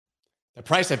The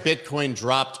price of Bitcoin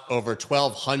dropped over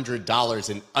 $1,200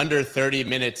 in under 30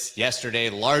 minutes yesterday,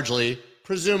 largely,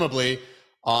 presumably,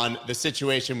 on the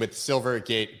situation with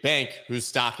Silvergate Bank, whose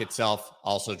stock itself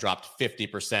also dropped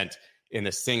 50% in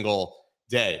a single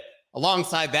day.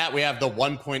 Alongside that, we have the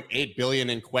 $1.8 billion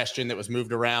in question that was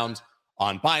moved around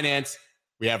on Binance.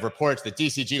 We have reports that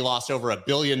DCG lost over $1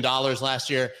 billion last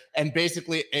year, and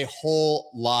basically a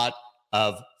whole lot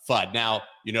of FUD. Now,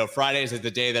 you know, Fridays is the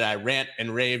day that I rant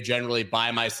and rave generally by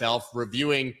myself,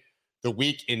 reviewing the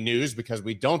week in news because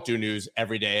we don't do news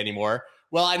every day anymore.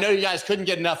 Well, I know you guys couldn't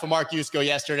get enough of Mark Yusko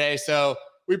yesterday, so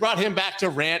we brought him back to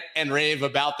rant and rave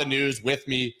about the news with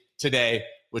me today,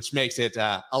 which makes it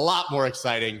a lot more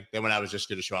exciting than when I was just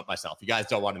going to show up myself. You guys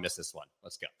don't want to miss this one.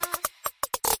 Let's go.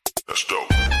 Let's go.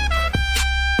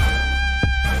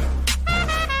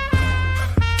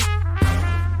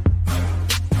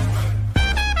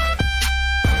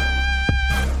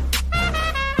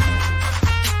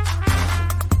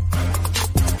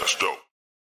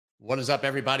 What is up,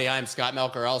 everybody? I'm Scott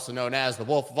Melker, also known as the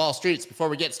Wolf of All Streets. Before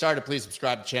we get started, please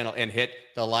subscribe to the channel and hit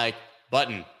the like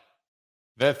button.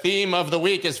 The theme of the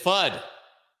week is FUD.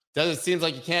 Doesn't seem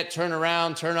like you can't turn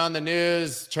around, turn on the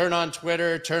news, turn on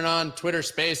Twitter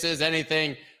Spaces,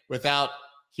 anything without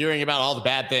hearing about all the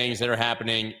bad things that are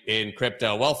happening in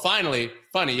crypto. Well, finally,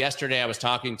 funny, yesterday I was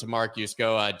talking to Mark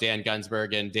Yusko, Dan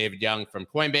Gunsberg, and David Young from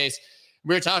Coinbase.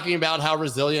 We were talking about how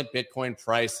resilient Bitcoin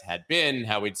price had been,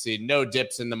 how we'd seen no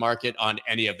dips in the market on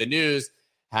any of the news,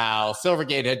 how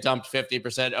Silvergate had dumped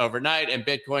 50% overnight and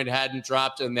Bitcoin hadn't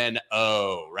dropped. And then,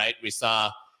 we saw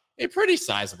a pretty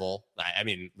sizable, a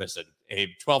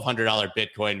 $1,200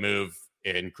 Bitcoin move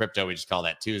in crypto. We just call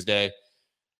that Tuesday.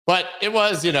 But it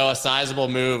was, a sizable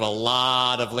move, a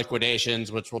lot of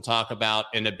liquidations, which we'll talk about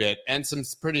in a bit, and some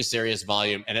pretty serious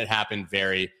volume. And it happened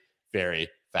very, very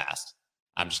fast.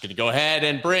 I'm just going to go ahead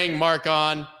and bring Mark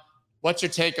on. What's your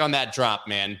take on that drop,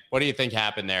 man? What do you think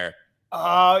happened there?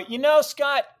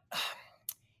 Scott,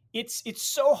 it's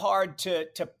so hard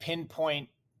to pinpoint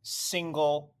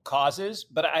single causes,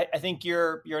 but I think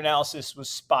your analysis was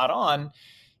spot on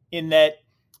in that,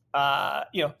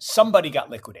 somebody got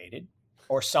liquidated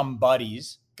or some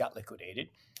buddies got liquidated.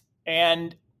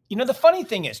 And, the funny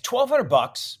thing is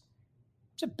 $1,200,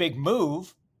 it's a big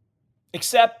move,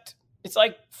 except it's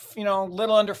like,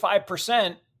 little under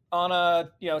 5% on a,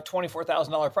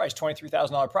 $24,000 price,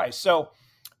 $23,000 price. So,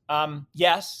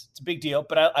 yes, it's a big deal,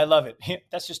 but I love it.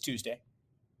 That's just Tuesday.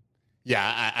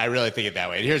 Yeah, I really think it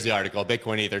that way. And here's the article.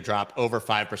 Bitcoin Ether dropped over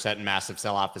 5% in massive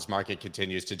sell-off as market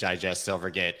continues to digest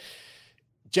Silvergate.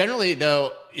 Generally,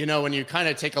 though, when you kind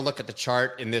of take a look at the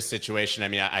chart in this situation,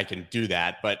 I can do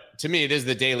that. But to me, it is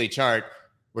the daily chart.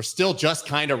 We're still just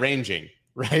kind of ranging.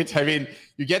 Right?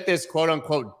 You get this quote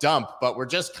unquote dump, but we're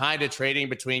just kind of trading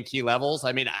between key levels.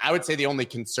 I would say the only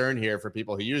concern here for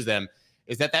people who use them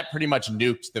is that pretty much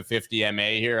nuked the 50 MA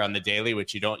here on the daily,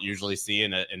 which you don't usually see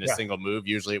in a single move.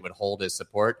 Usually it would hold as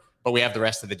support, but we have the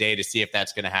rest of the day to see if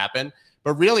that's going to happen.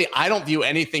 But really, I don't view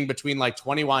anything between like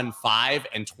 21.5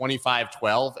 and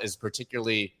 25.12 as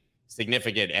particularly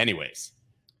significant anyways.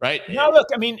 Right? Now, look,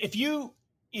 if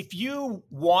you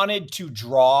wanted to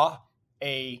draw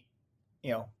a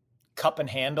cup and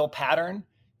handle pattern,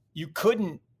 you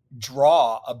couldn't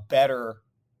draw a better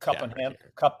cup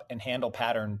and handle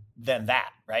pattern than that,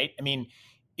 right?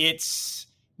 It's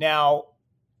now,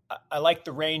 I like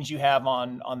the range you have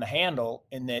on the handle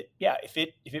in that, if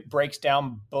it breaks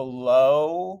down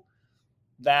below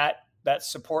that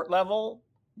support level,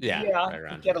 you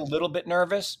get a little bit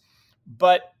nervous,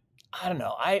 but I don't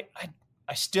know. I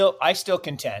still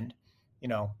contend,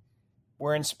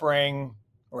 we're in spring,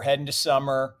 we're heading to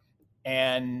summer,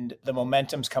 and the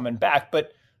momentum's coming back.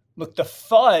 But look, the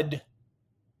FUD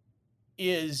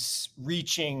is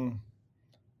reaching,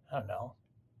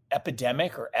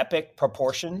 epidemic or epic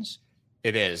proportions.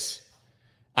 It is.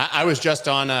 I was just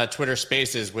on Twitter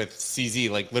Spaces with CZ,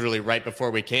 like literally right before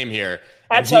we came here.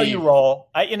 That's how you roll.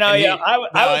 I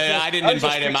didn't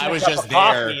invite him. I was just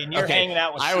there. And you're hanging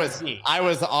out with CZ. I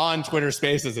was on Twitter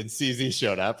Spaces and CZ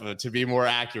showed up, to be more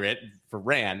accurate, for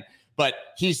Ran. But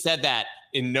he said that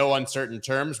in no uncertain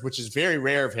terms, which is very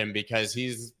rare of him because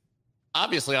he's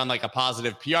obviously on like a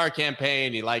positive PR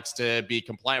campaign. He likes to be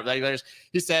compliant with regulators.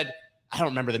 He said, I don't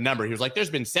remember the number. He was like, there's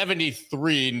been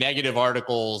 73 negative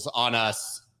articles on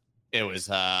us. It was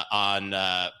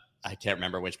I can't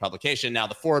remember which publication. Now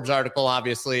the Forbes article,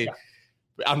 obviously,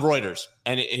 on Reuters.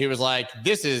 And he was like,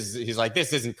 this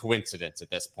isn't coincidence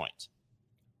at this point.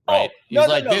 Right?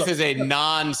 This is a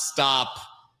nonstop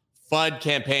FUD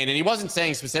campaign. And he wasn't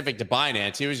saying specific to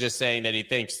Binance. He was just saying that he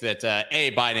thinks that,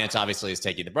 Binance obviously is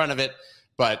taking the brunt of it,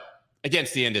 but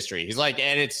against the industry. He's like,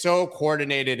 and it's so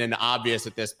coordinated and obvious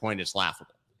at this point, it's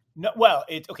laughable. No, well,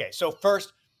 okay. So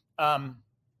first,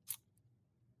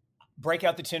 break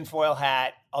out the tinfoil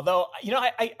hat. Although,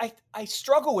 I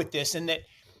struggle with this in that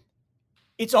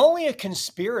it's only a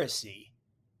conspiracy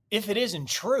if it isn't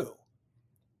true.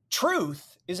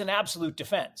 Truth is an absolute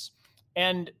defense.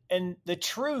 And the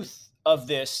truth of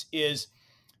this is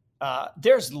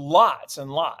there's lots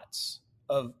and lots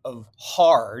of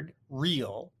hard,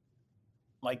 real,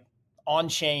 like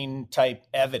on-chain type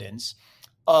evidence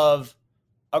of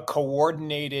a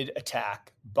coordinated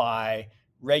attack by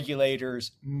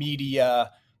regulators,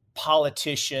 media,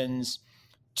 politicians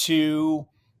to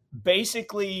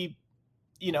basically,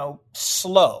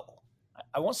 slow.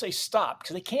 I won't say stop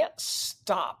because they can't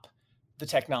stop the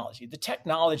technology. The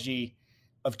technology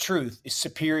of truth is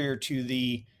superior to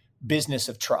the business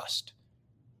of trust.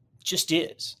 It just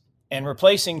is. And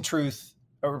replacing trust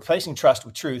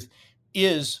with truth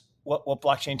is what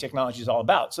blockchain technology is all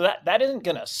about. So that isn't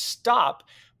going to stop,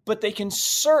 but they can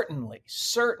certainly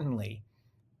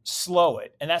slow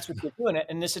it. And that's what they're doing.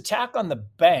 And this attack on the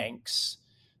banks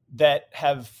that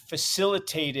have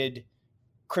facilitated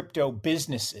crypto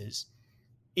businesses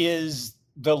is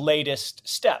the latest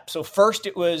step. So first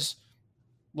it was,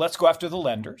 let's go after the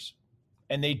lenders.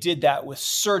 And they did that with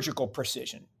surgical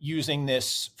precision using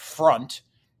this front,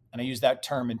 and I use that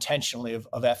term intentionally, of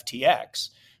FTX,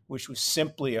 which was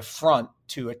simply a front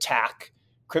to attack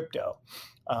crypto.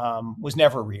 Was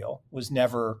never real, was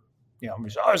never, it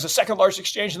was the second largest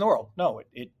exchange in the world. No,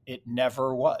 it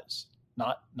never was,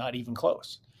 not even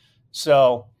close.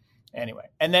 So anyway,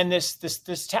 and then this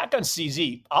attack on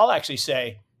CZ, I'll actually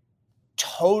say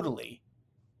totally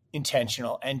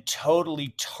intentional and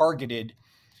totally targeted,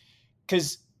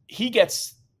 because he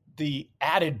gets the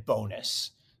added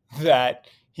bonus that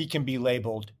he can be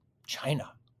labeled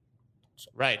China.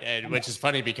 Right, and which is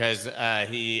funny because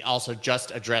he also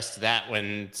just addressed that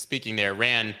when speaking there.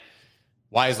 Rand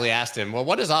wisely asked him, well,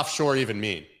 what does offshore even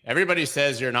mean? Everybody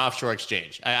says you're an offshore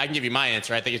exchange. I can give you my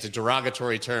answer. I think it's a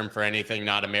derogatory term for anything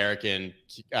not American,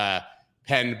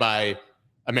 penned by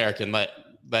American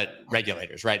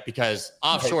regulators, right? Because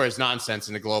offshore is nonsense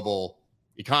in the global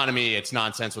economy. It's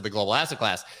nonsense with the global asset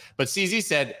class. But CZ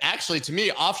said, actually, to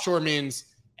me, offshore means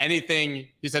anything.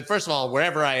 He said, first of all,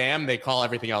 wherever I am, they call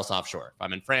everything else offshore. If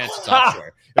I'm in France, it's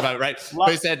offshore. Right? But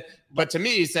he said, but to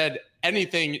me, he said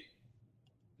anything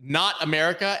not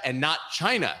America and not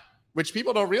China, which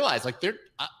people don't realize. Like,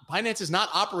 Binance is not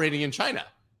operating in China.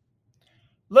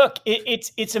 Look,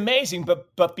 it's amazing,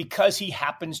 but because he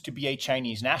happens to be a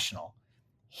Chinese national,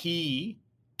 he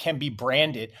can be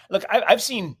branded. Look, I've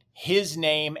seen his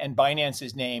name and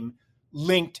Binance's name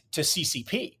linked to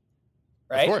CCP.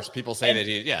 Right? Of course, people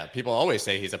say people always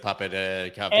say he's a puppet of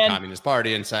the Communist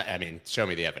Party. And so, I mean, show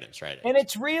me the evidence, right? And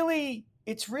it's really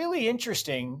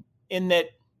interesting in that,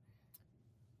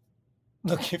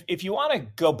 look, if you want to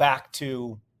go back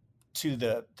to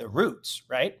the roots,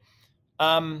 right?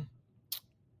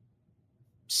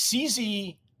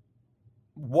 CZ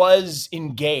was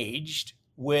engaged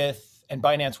with, and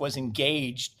Binance was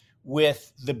engaged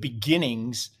with the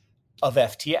beginnings of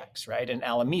FTX, right? And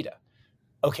Alameda.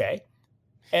 Okay.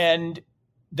 And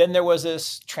then there was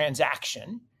this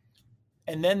transaction,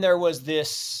 and then there was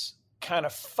this kind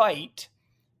of fight,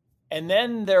 and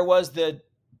then there was the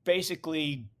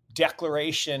basically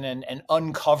declaration and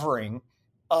uncovering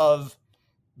of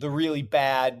the really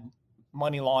bad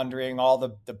money laundering, all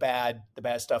the bad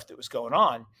stuff that was going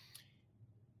on.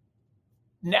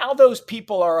 Now those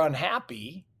people are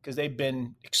unhappy because they've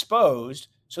been exposed,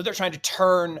 so they're trying to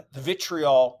turn the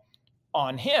vitriol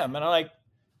on him. And I'm like,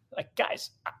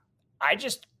 guys, I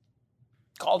just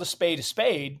called a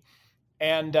spade,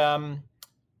 and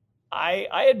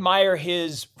I admire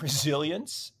his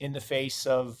resilience in the face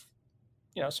of,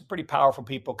 some pretty powerful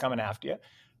people coming after you,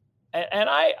 and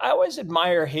I always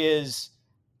admire his,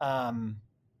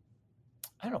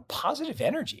 positive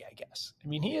energy, I guess. I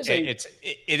mean, he is it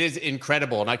is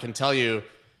incredible, and I can tell you,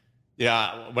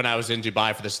 when I was in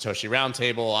Dubai for the Satoshi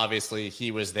Roundtable, obviously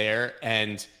he was there,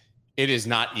 and it is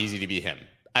not easy to be him.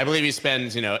 I believe he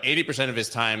spends, 80% of his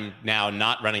time now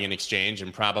not running an exchange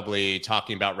and probably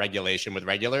talking about regulation with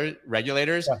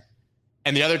regulators. Yeah.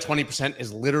 And the other 20%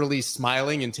 is literally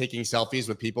smiling and taking selfies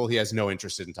with people he has no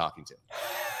interest in talking to.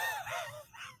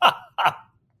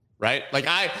 Right? Like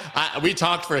we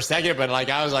talked for a second, but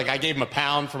I gave him a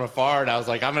pound from afar, and I was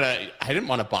like, I didn't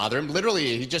want to bother him.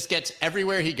 Literally, he just gets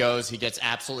everywhere he goes. He gets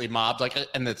absolutely mobbed.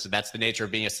 And that's the nature of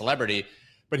being a celebrity.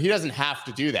 but he doesn't have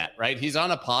to do that, right? He's on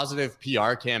a positive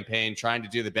PR campaign trying to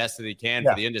do the best that he can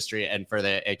for the industry and for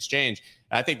the exchange.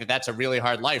 And I think that that's a really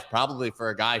hard life, probably for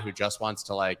a guy who just wants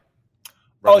to like.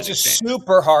 It's a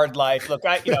super hard life. Look,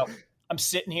 I'm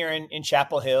sitting here in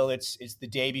Chapel Hill. It's the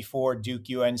day before Duke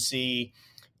UNC,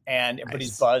 and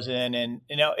everybody's buzzing, and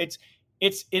it's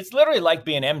literally like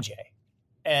being MJ.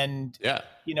 And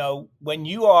when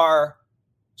you are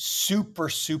super,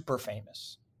 super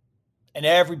famous and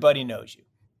everybody knows you,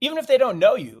 even if they don't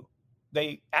know you,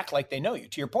 they act like they know you.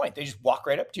 To your point, they just walk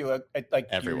right up to you like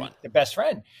everyone, their best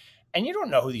friend, and you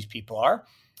don't know who these people are.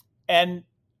 And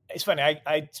it's funny.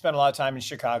 I spent a lot of time in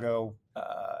Chicago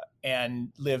and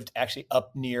lived actually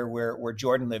up near where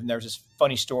Jordan lived. And there was this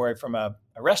funny story from a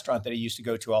restaurant that he used to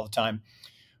go to all the time,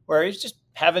 where he's just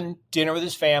having dinner with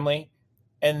his family,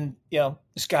 and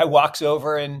this guy walks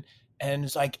over and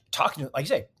is like talking to him, like you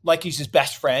say, like he's his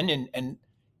best friend, and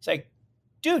it's like,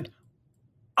 dude,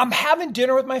 I'm having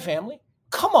dinner with my family.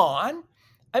 Come on.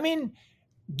 I mean,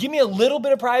 give me a little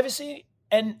bit of privacy.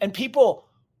 And people,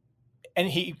 and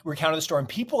he recounted the story, and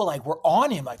people were on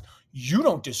him, like, you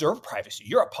don't deserve privacy.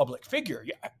 You're a public figure.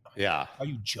 Yeah. Are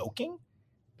you joking?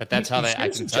 But that's how I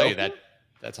can tell you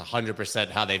that's 100%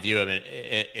 how they view him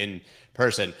in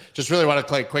person. Just really want to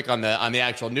click quick on the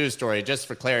actual news story, just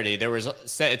for clarity.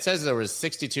 It says there was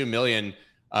 62 million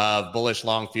of bullish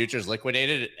long futures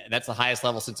liquidated. That's the highest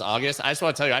level since August. I just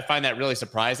want to tell you, I find that really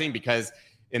surprising, because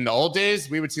in the old days,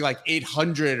 we would see like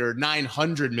 800 or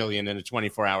 900 million in a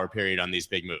 24-hour period on these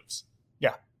big moves.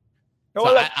 Yeah. So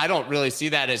I don't really see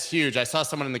that as huge. I saw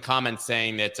someone in the comments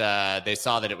saying that they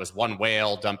saw that it was one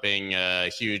whale dumping a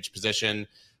huge position.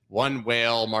 One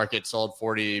whale market sold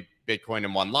 40 Bitcoin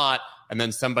in one lot, and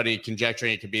then somebody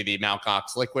conjecturing it could be the Mt.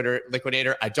 Gox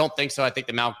liquidator. I don't think so. I think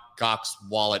the Mt. Gox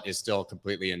wallet is still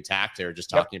completely intact. They were just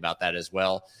talking about that as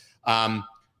well. But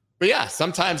yeah,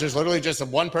 sometimes there's literally just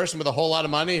one person with a whole lot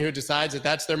of money who decides that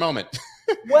that's their moment.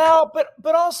 Well,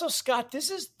 but also, Scott,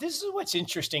 this is what's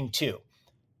interesting too.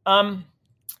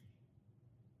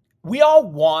 We all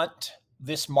want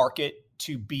this market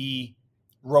to be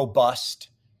robust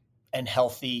and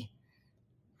healthy.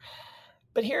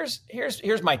 But here's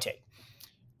my take.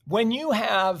 When you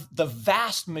have the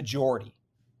vast majority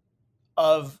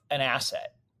of an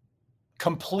asset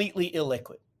completely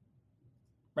illiquid,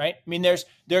 right? I mean, there's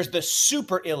the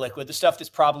super illiquid, the stuff that's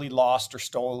probably lost or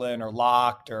stolen or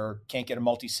locked or can't get a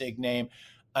multi-sig name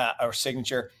or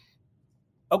signature.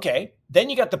 Okay, then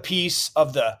you got the piece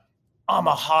of the I'm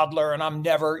a hodler and I'm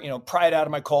never, pry it out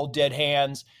of my cold dead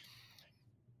hands.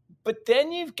 But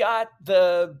then you've got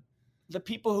the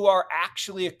people who are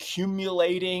actually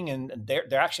accumulating, and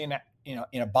they're actually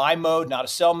in a buy mode, not a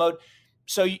sell mode.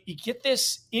 So you get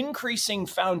this increasing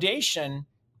foundation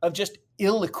of just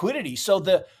illiquidity. So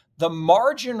the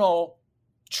marginal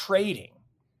trading,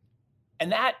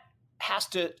 and that has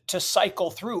to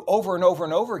cycle through over and over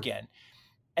and over again.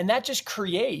 And that just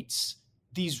creates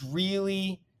these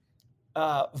really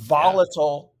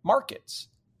volatile markets.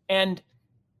 And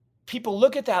people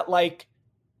look at that like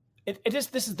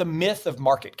this is the myth of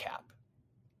market cap,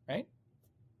 right?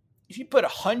 If you put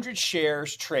 100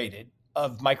 shares traded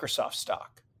of Microsoft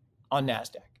stock on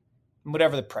NASDAQ,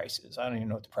 whatever the price is, I don't even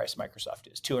know what the price of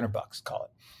Microsoft is, $200, call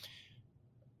it.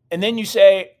 And then you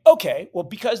say, okay, well,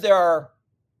 because there are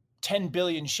 10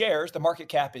 billion shares, the market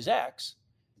cap is X.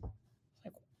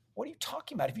 Like, what are you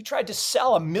talking about? If you tried to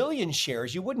sell 1 million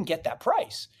shares, you wouldn't get that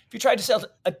price. If you tried to sell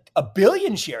a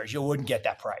billion shares, you wouldn't get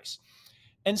that price.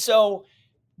 And so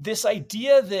this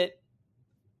idea that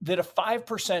a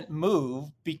 5% move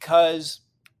because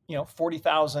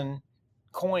 40,000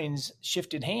 coins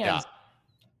shifted hands,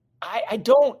 I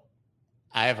don't.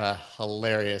 I have a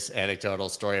hilarious anecdotal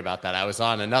story about that. I was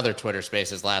on another Twitter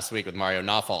Spaces last week with Mario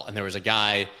Nawfal, and there was a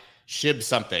guy, Shib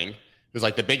something, who's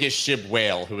like the biggest Shib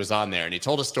whale, who was on there, and he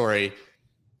told a story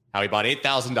how he bought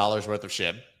 $8,000 worth of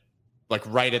Shib, like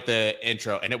right at the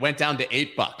intro, and it went down to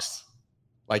 $8,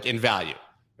 like in value.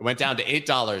 It went down to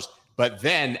 $8, but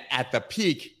then at the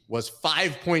peak was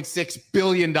 $5.6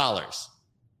 billion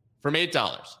from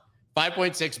 $8.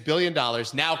 $5.6 billion,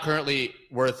 now currently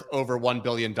worth over $1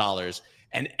 billion.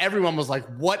 And everyone was like,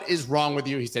 what is wrong with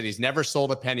you? He said he's never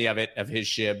sold a penny of his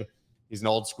SHIB. He's an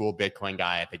old school Bitcoin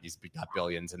guy. I think he's got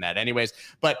billions in that anyways.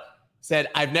 But said,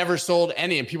 I've never sold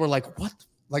any. And people are like, what?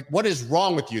 Like, what is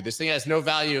wrong with you? This thing has no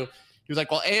value. He was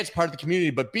like, well, A, it's part of the community,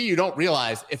 but B, you don't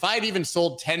realize if I had even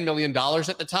sold $10 million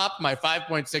at the top, my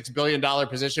 $5.6 billion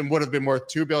position would have been worth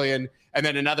 $2 billion. And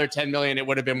then another $10 million, it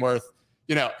would have been worth,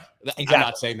 Exactly. I'm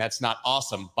not saying that's not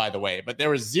awesome, by the way, but there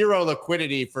was zero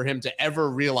liquidity for him to ever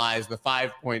realize the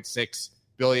 5.6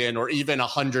 billion or even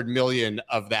 100 million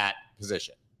of that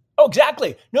position. Oh,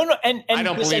 exactly. No. And I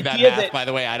don't this believe that idea math, by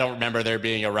the way. I don't remember there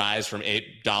being a rise from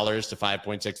 $8 to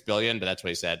 5.6 billion, but that's what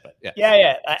he said. But yeah.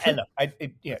 Yeah. And look,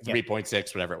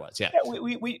 3.6, whatever it was. Yeah.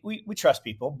 We trust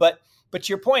people, but to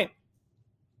your point,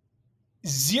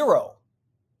 zero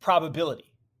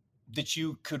probability that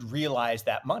you could realize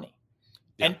that money.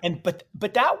 Yeah.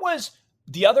 But that was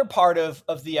the other part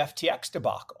of the FTX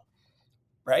debacle,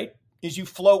 right? Is you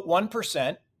float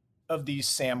 1% of these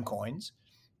Sam coins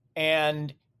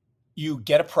and you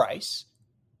get a price,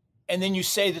 and then you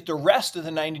say that the rest of the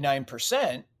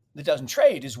 99% that doesn't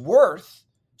trade is worth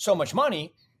so much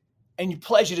money, and you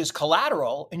pledge it as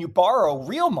collateral and you borrow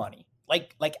real money,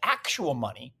 like actual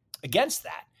money against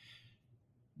that.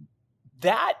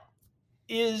 That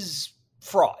is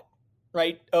fraud,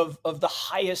 right? Of the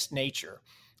highest nature.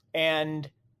 And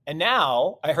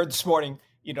now I heard this morning,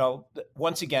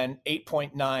 once again,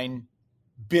 8.9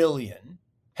 billion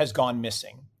has gone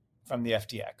missing from the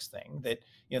FTX thing.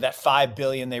 That 5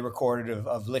 billion they recorded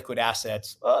of liquid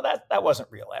assets, that wasn't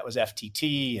real. That was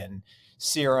FTT and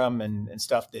Serum and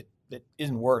stuff that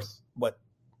isn't worth what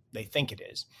they think it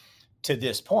is to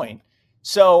this point.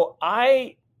 So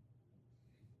I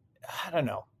don't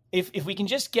know if we can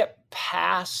just get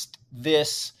past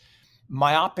this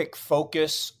myopic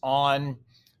focus on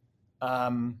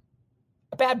some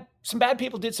bad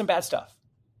people did some bad stuff.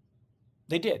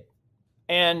 They did.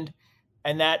 And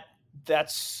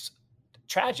that's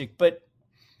tragic. But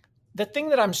the thing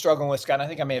that I'm struggling with, Scott, and I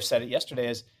think I may have said it yesterday,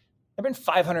 is there have been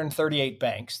 538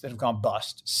 banks that have gone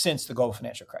bust since the global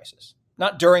financial crisis.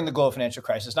 Not during the global financial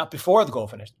crisis, not before the global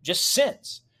financial, just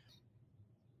since.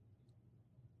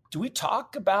 Do we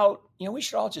talk about, we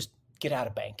should all just get out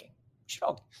of banking. We should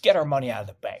all get our money out of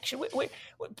the bank. Should we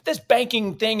this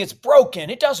banking thing is broken.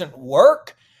 It doesn't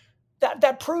work.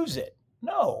 That proves it.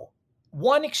 No.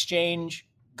 One exchange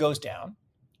goes down.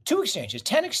 2 exchanges,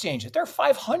 10 exchanges. There are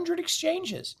 500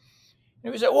 exchanges.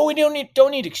 And we say, well, we don't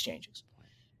need exchanges.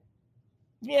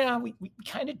 Yeah, we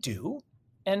kind of do.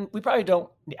 And we probably don't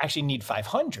actually need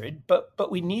 500,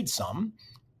 but we need some.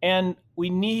 And we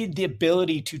need the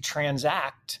ability to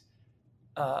transact,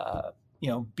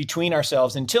 between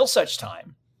ourselves until such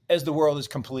time as the world is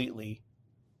completely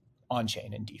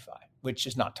on-chain in DeFi, which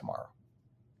is not tomorrow.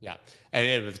 Yeah.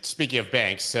 And speaking of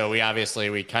banks, so we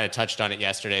kind of touched on it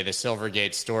yesterday, the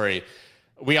Silvergate story.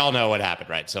 We all know what happened,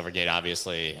 right? Silvergate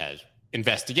obviously has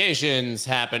investigations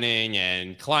happening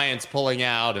and clients pulling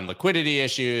out and liquidity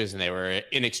issues, and they were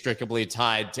inextricably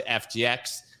tied to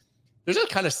FTX. There's a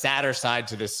kind of sadder side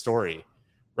to this story,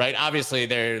 right? Obviously,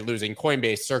 they're losing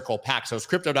Coinbase, Circle, Paxos,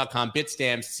 Crypto.com,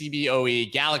 Bitstamp,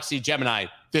 CBOE, Galaxy, Gemini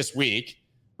this week,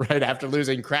 right? After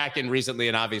losing Kraken recently,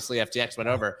 and obviously FTX went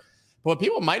over. But what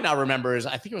people might not remember is,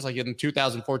 I think it was like in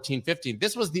 2014, 15,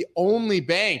 this was the only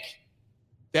bank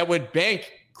that would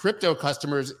bank crypto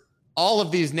customers, all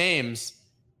of these names.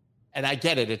 And I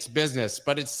get it, it's business,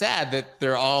 but it's sad that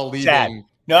they're all leaving. Sad.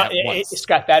 No,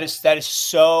 Scott, that is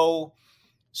so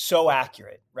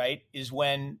accurate, right? Is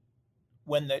when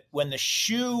the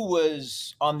shoe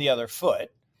was on the other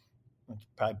foot,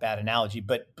 probably a bad analogy,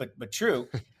 but true,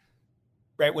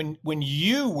 right? When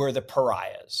you were the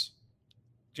pariahs,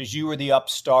 because you were the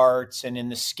upstarts and in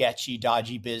the sketchy,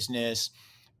 dodgy business,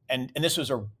 and this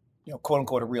was a quote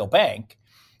unquote a real bank,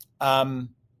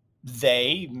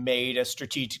 they made a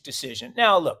strategic decision.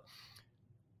 Now, look,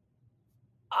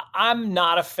 I'm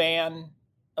not a fan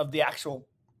of the actual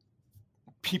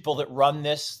people that run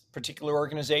this particular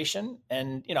organization,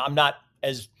 and I'm not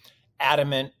as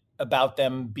adamant about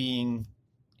them being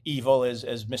evil as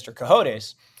Mr.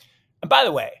 Cojotes. And by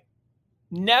the way,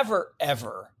 never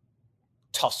ever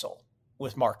tussle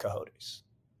with Mark Cojotes.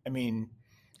 I mean,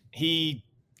 he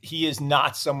is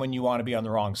not someone you want to be on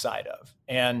the wrong side of.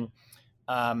 And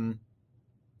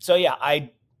so yeah, I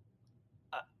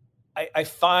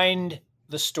find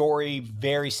the story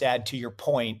very sad, to your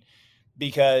point,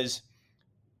 because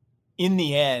in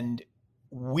the end,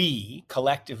 we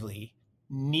collectively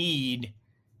need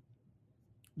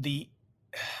the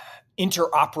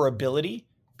interoperability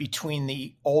between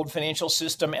the old financial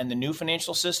system and the new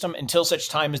financial system until such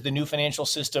time as the new financial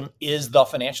system is the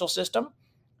financial system,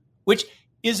 which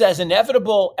is as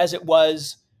inevitable as it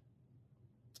was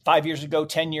 5 years ago,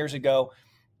 10 years ago,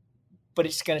 but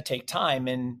it's going to take time.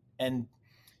 And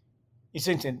you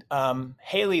think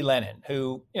Haley Lennon,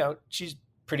 who, she's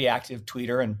pretty active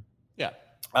tweeter, and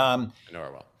I know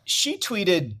her well. She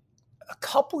tweeted a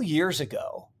couple years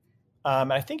ago,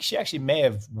 and I think she actually may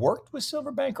have worked with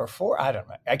Silverbank I don't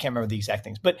know. I can't remember the exact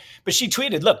things, but she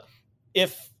tweeted, look,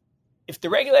 if the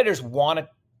regulators want to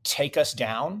take us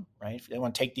down, right? If they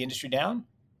want to take the industry down,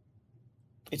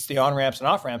 it's the on-ramps and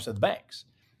off-ramps of the banks.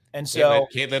 And so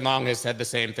Caitlin Long has said the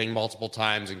same thing multiple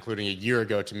times, including a year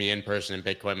ago to me in person in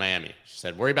Bitcoin Miami. She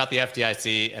said, worry about the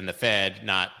FDIC and the Fed,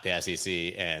 not the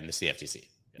SEC and the CFTC.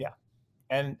 Yeah.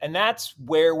 And that's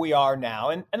where we are now.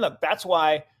 And look, that's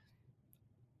why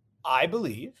I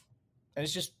believe, and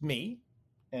it's just me,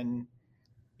 and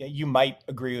you might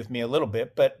agree with me a little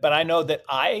bit, but I know that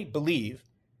I believe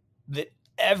that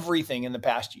everything in the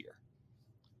past year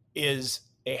is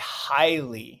a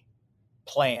highly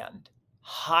planned,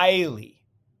 highly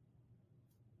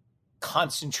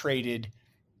concentrated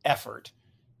effort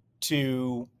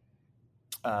to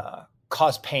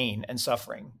cause pain and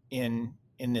suffering in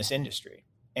this industry.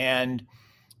 And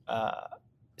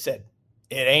said,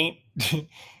 it ain't,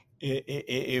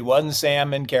 it wasn't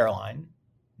Sam and Caroline.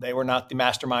 They were not the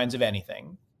masterminds of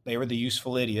anything. They were the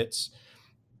useful idiots.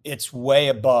 It's way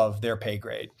above their pay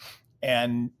grade.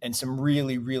 And some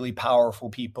really, really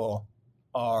powerful people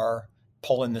are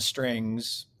pulling the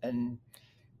strings, and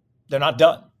they're not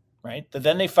done, right? The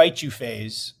then they fight you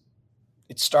phase,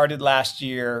 it started last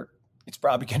year. It's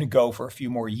probably going to go for a few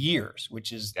more years,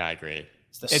 which is... Yeah, I agree.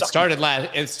 It started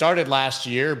last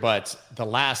year, but the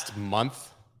last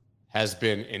month has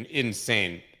been an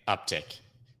insane uptick,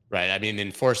 right? I mean,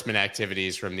 enforcement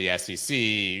activities from the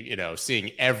SEC,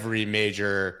 seeing every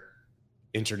major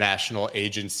international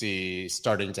agency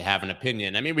starting to have an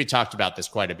opinion. I mean, we talked about this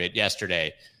quite a bit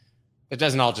yesterday. It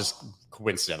doesn't all just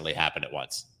coincidentally happen at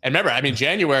once. And remember, I mean,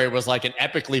 January was like an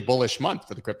epically bullish month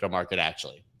for the crypto market,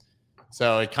 actually.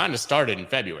 So it kind of started in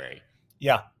February.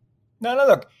 Yeah. No,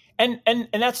 look. And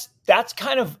that's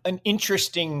kind of an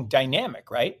interesting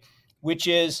dynamic, right? Which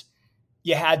is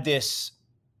you had this,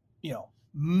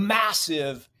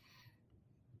 massive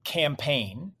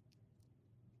campaign,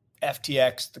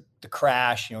 FTX, the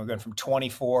crash, going from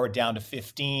 24 down to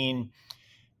 15.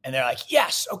 And they're like,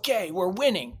 yes, okay, we're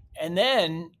winning. And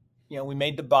then, we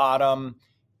made the bottom,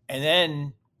 and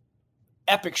then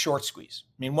epic short squeeze.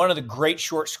 I mean, one of the great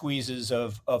short squeezes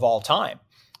of all time.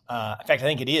 In fact, I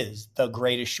think it is the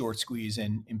greatest short squeeze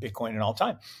in Bitcoin in all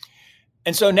time.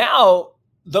 And so now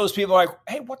those people are like,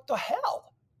 hey, what the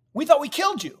hell? We thought we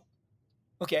killed you.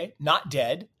 Okay, not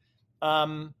dead.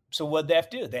 So what did they have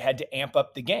to do? They had to amp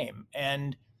up the game,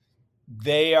 and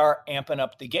they are amping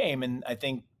up the game. And I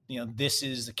think, this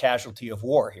is the casualty of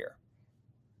war here.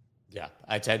 Yeah,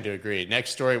 I tend to agree.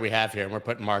 Next story we have here, and we're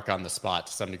putting Mark on the spot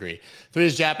to some degree. 3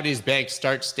 Japanese banks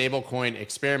start stablecoin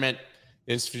experiment.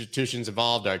 Institutions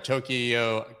involved are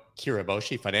Tokyo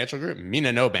Kiraboshi Financial Group,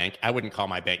 Mina No Bank. I wouldn't call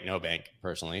my bank No Bank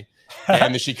personally.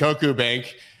 And the Shikoku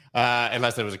Bank,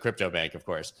 unless it was a crypto bank, of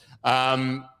course.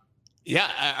 Are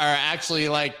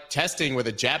actually testing with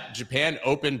a Japan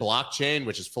open blockchain,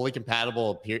 which is fully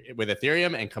compatible with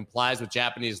Ethereum and complies with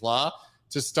Japanese law,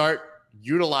 to start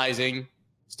utilizing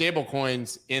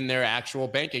stablecoins in their actual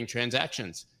banking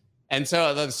transactions. And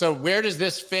so where does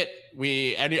this fit?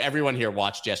 Everyone here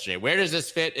watched yesterday. Where does this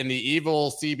fit in the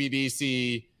evil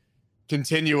CBDC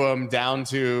continuum down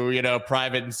to,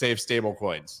 private and safe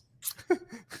stablecoins?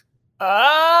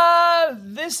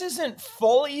 This isn't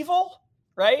full evil,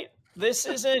 right? This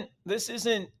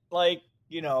isn't like,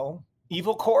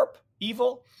 evil corp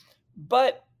evil.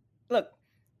 But look,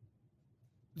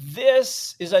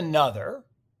 this is another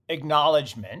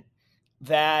acknowledgement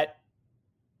that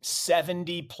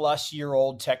 70 plus year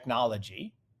old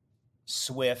technology,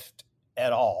 Swift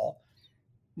et al.,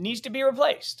 needs to be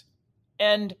replaced.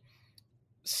 And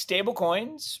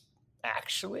stablecoins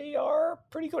actually are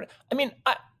pretty good. I mean,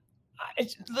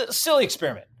 it's a silly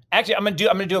experiment. Actually, I'm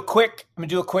gonna do a quick.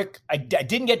 I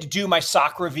didn't get to do my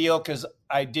sock reveal because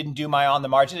I didn't do my on the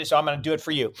margin, so I'm gonna do it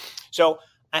for you. So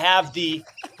I have the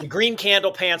green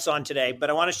candle pants on today, but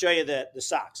I want to show you the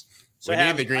socks. So we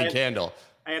need the green candle.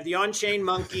 I have the On-Chain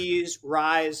Monkeys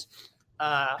Rise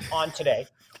on today.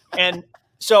 And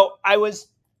so I was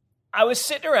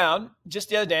sitting around just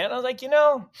the other day, and I was like,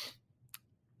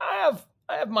 I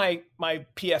have my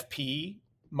PFP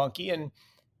monkey, and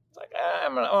it's like,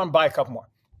 I'm gonna buy a couple more.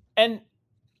 And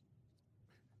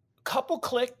a couple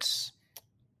clicks,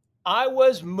 I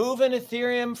was moving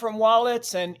Ethereum from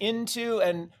wallets and into,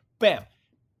 and bam.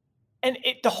 And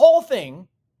the whole thing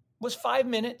was 5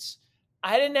 minutes.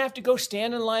 I didn't have to go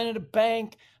stand in line at a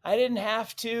bank. I didn't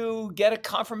have to get a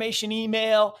confirmation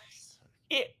email.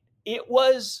 It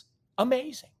was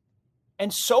amazing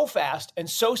and so fast and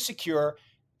so secure.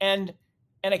 And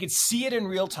I could see it in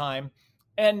real time.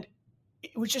 And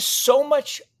it was just so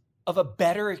much of a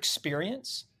better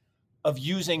experience of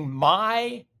using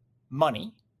my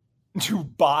money to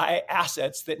buy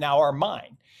assets that now are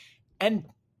mine. And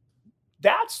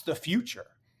that's the future.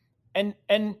 And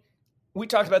we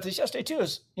talked about this yesterday too,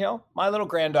 is, my little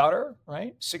granddaughter,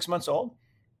 right? 6 months old.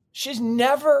 She's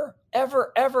never,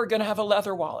 ever, ever going to have a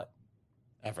leather wallet.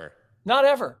 Ever. Not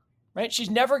ever, right? She's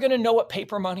never going to know what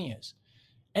paper money is.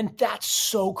 And that's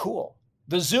so cool.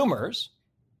 The Zoomers,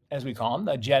 as we call them,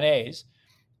 the Gen A's.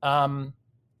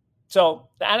 So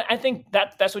I think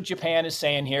that's what Japan is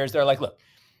saying here is they're like, look,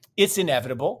 it's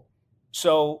inevitable.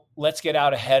 So let's get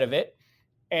out ahead of it.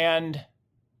 And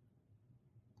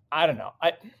I don't know.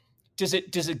 Does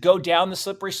it go down the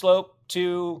slippery slope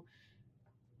to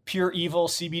pure evil,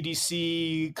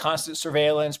 CBDC, constant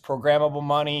surveillance, programmable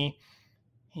money?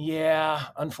 Yeah,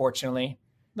 unfortunately.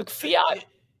 Look, fiat.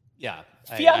 Yeah.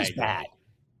 Fiat is bad.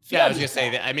 Yeah, I was going to say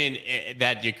that. I mean,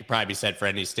 that you could probably be said for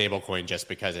any stablecoin just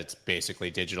because it's basically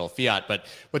digital fiat. But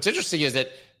what's interesting is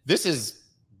that this is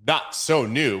not so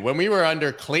new. When we were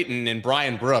under Clayton and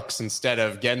Brian Brooks instead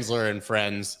of Gensler and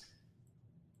friends,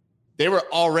 they were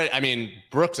already, I mean,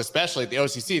 Brooks, especially at the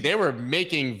OCC, they were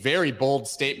making very bold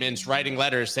statements, writing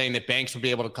letters saying that banks would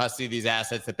be able to custody these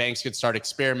assets, that banks could start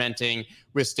experimenting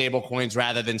with stablecoins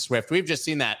rather than SWIFT. We've just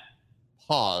seen that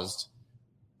paused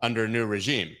under a new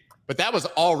regime. But that was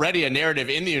already a narrative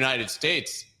in the United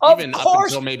States, even up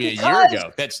until maybe a year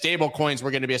ago, that stablecoins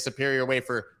were going to be a superior way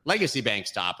for legacy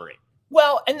banks to operate.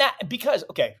 Well, and that because,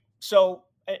 okay, so,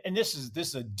 and this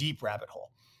is a deep rabbit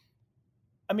hole.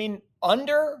 I mean,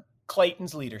 under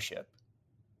Clayton's leadership,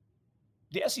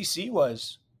 the SEC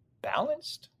was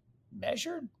balanced,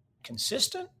 measured,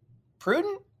 consistent,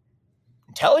 prudent,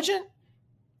 intelligent.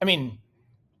 I mean,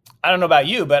 I don't know about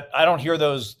you, but I don't hear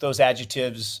those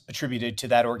adjectives attributed to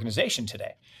that organization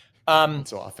today.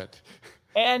 So often.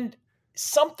 And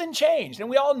something changed, and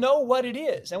we all know what it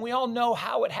is, and we all know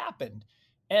how it happened.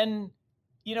 And,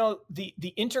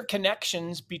 the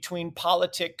interconnections between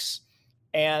politics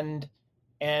and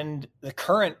the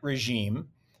current regime.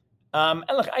 And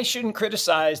look, I shouldn't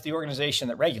criticize the organization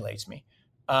that regulates me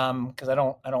because I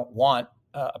don't want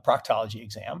a proctology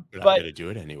exam. You're not going to do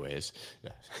it anyways.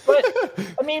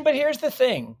 But here's the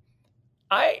thing.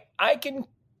 I can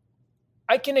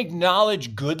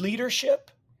acknowledge good leadership,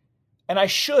 and I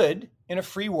should, in a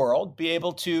free world, be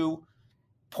able to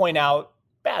point out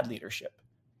bad leadership.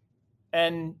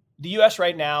 And the U.S.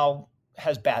 right now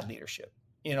has bad leadership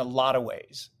in a lot of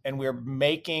ways. And we're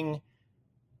making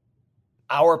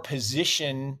our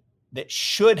position that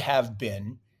should have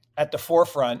been at the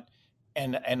forefront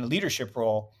and a leadership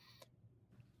role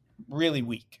really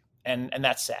weak. And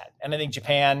that's sad. And I think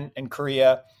Japan and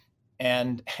Korea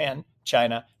and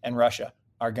China and Russia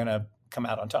are going to come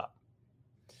out on top.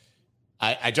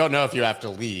 I don't know if you have to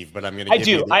leave, but I'm going to give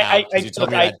you the out, you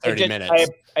told me you had 30 minutes.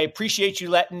 I appreciate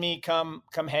you letting me come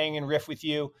hang and riff with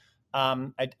you.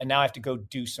 And now I have to go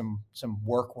do some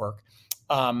work.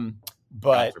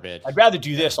 But I'd rather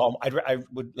do this. I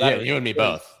would. Yeah, you and me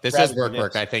both. This is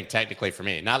work. I think technically for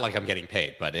me, not like I'm getting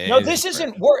paid, but this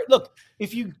isn't work. Look,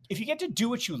 if you get to do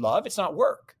what you love, it's not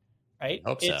work, right?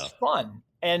 It's fun,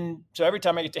 and so every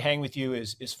time I get to hang with you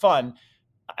is fun.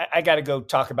 I got to go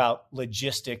talk about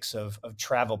logistics of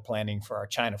travel planning for our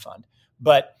China fund,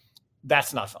 but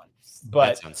that's not fun. But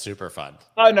that sounds super fun.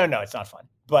 Oh no, it's not fun.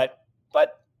 But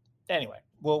anyway,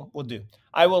 we'll do.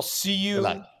 I will see you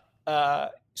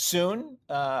soon.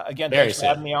 Again, thanks for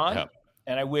having me on. Yeah.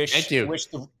 And I wish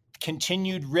the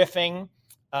continued riffing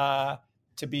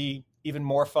to be even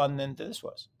more fun than this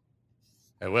was.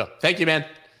 I will. Thank you, man.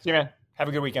 See you, man. Have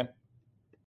a good weekend.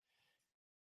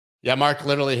 Yeah, Mark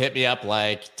literally hit me up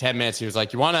like 10 minutes. He was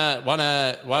like, you want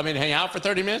me to hang out for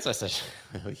 30 minutes? I said,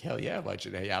 hell yeah, I want you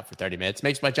to hang out for 30 minutes.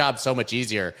 Makes my job so much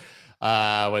easier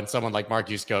when someone like Mark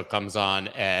Yusko comes on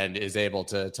and is able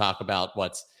to talk about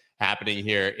what's happening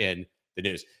here in the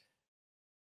news.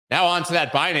 Now on to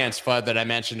that Binance FUD that I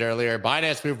mentioned earlier.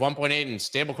 Binance moved 1.8 in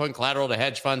stablecoin collateral to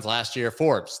hedge funds last year.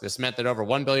 Forbes. This meant that over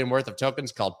 1 billion worth of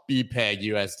tokens called BPEG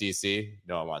USDC.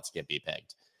 No one wants to get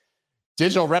BPEG'd.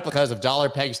 Digital replicas of dollar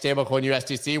peg stablecoin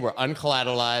USDC were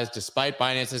uncollateralized despite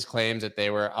Binance's claims that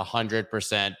they were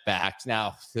 100% backed.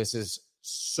 Now, this is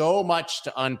so much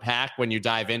to unpack when you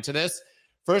dive into this.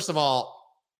 First of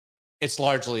all, it's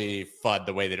largely FUD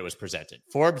the way that it was presented.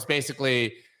 Forbes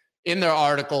basically in their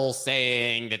article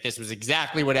saying that this was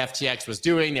exactly what FTX was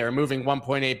doing. They were moving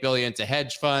 1.8 billion to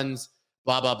hedge funds,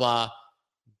 blah, blah, blah.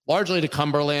 Largely to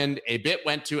Cumberland. A bit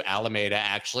went to Alameda,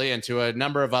 actually, and to a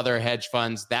number of other hedge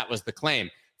funds. That was the claim.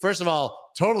 First of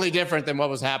all, totally different than what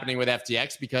was happening with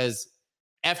FTX because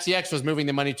FTX was moving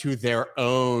the money to their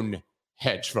own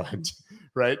hedge fund,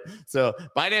 right? So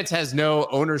Binance has no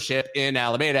ownership in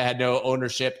Alameda, had no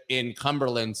ownership in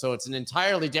Cumberland. So it's an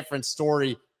entirely different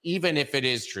story, even if it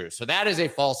is true. So that is a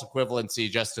false equivalency,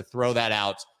 just to throw that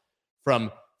out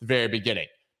from the very beginning.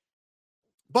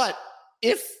 But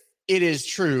if it is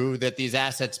true that these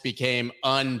assets became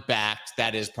unbacked,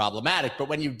 that is problematic. But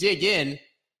when you dig in,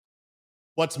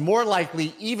 what's more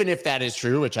likely, even if that is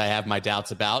true, which I have my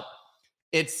doubts about,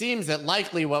 it seems that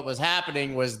likely what was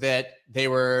happening was that they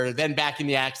were then backing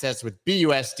the access with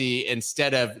BUSD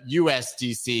instead of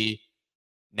USDC.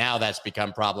 Now that's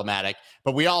become problematic.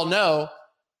 But we all know,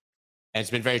 and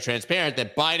it's been very transparent,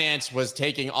 that Binance was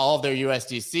taking all of their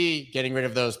USDC, getting rid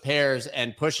of those pairs,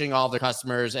 and pushing all their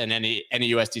customers and any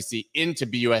USDC into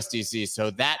BUSDC. So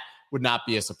that would not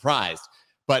be a surprise.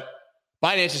 But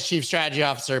Binance's chief strategy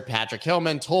officer, Patrick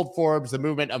Hillman, told Forbes the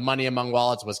movement of money among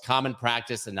wallets was common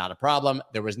practice and not a problem.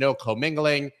 There was no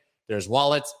commingling. There's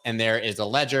wallets and there is a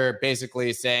ledger,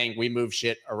 basically saying we move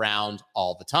shit around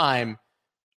all the time.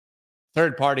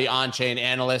 Third-party on-chain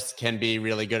analysts can be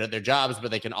really good at their jobs,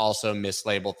 but they can also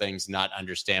mislabel things, not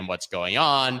understand what's going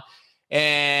on.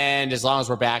 And as long as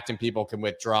we're backed and people can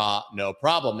withdraw, no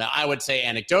problem. Now, I would say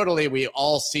anecdotally, we've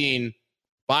all seen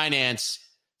Binance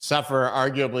suffer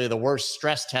arguably the worst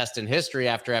stress test in history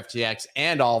after FTX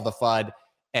and all of the FUD.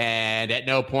 And at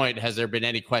no point has there been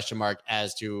any question mark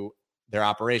as to their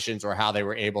operations or how they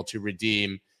were able to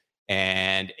redeem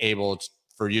and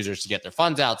for users to get their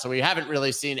funds out. So we haven't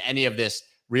really seen any of this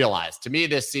realized. To me,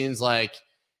 this seems like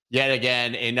yet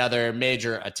again another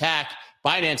major attack.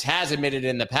 Binance has admitted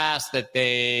in the past that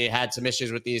they had some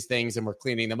issues with these things and were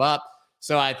cleaning them up.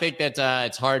 So I think that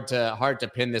it's hard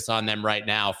to pin this on them right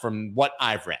now from what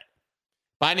I've read.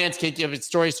 Binance can't give its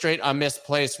story straight on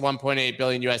misplaced 1.8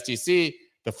 billion USDC.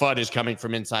 The FUD is coming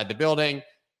from inside the building.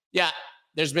 Yeah,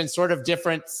 there's been sort of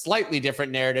slightly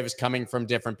different narratives coming from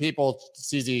different people.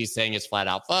 CZ saying it's flat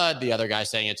out FUD. The other guy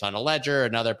saying it's on a ledger.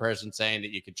 Another person saying that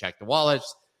you can check the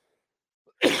wallets.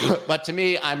 But to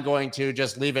me, I'm going to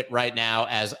just leave it right now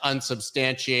as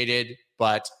unsubstantiated,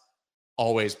 but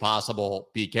always possible.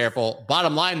 Be careful.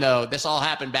 Bottom line, though, this all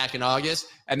happened back in August,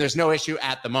 and there's no issue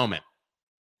at the moment.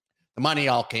 The money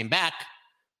all came back.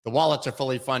 The wallets are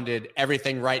fully funded.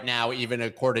 Everything right now, even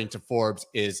according to Forbes,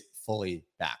 is fully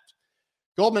backed.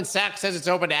 Goldman Sachs says it's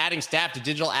open to adding staff to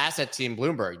digital asset team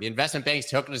Bloomberg. The investment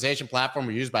bank's tokenization platform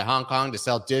was used by Hong Kong to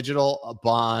sell digital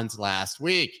bonds last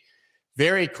week.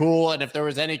 Very cool. And if there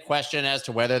was any question as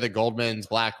to whether the Goldmans,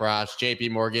 BlackRocks,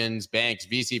 JP Morgans, banks,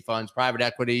 VC funds, private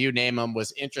equity, you name them,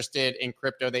 was interested in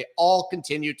crypto, they all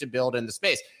continue to build in the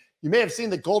space. You may have seen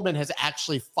that Goldman has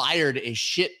actually fired a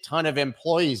shit ton of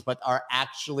employees, but are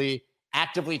actually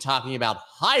actively talking about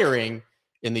hiring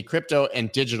in the crypto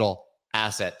and digital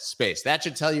asset space. That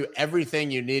should tell you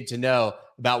everything you need to know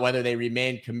about whether they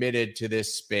remain committed to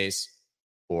this space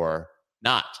or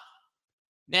not.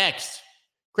 Next.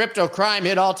 Crypto crime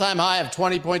hit all-time high of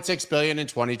 $20.6 billion in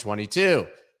 2022.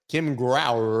 Kim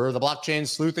Grauer, the blockchain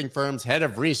sleuthing firm's head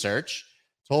of research,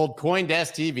 told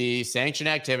CoinDesk TV sanctioned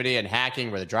activity and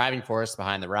hacking were the driving force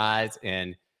behind the rise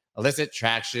in illicit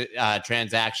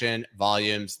transaction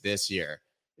volumes this year.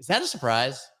 Is that a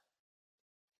surprise?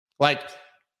 Like,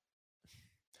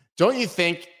 don't you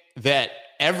think that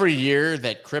every year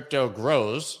that crypto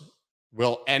grows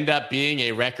will end up being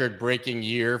a record-breaking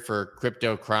year for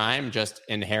crypto crime just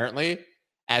inherently,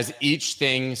 as each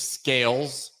thing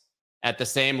scales at the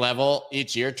same level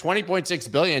each year? 20.6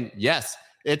 billion, yes,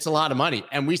 it's a lot of money.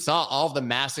 And we saw all the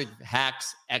massive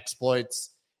hacks, exploits,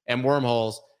 and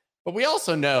wormholes. But we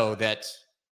also know that,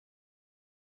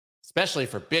 especially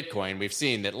for Bitcoin, we've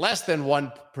seen that less than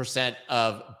 1%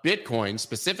 of Bitcoin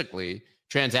specifically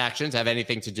transactions have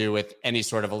anything to do with any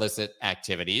sort of illicit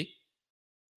activity.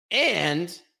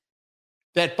 And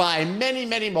that by many,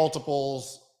 many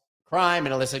multiples, crime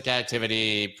and illicit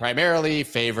activity primarily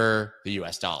favor the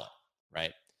US dollar,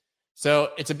 right? So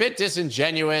it's a bit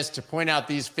disingenuous to point out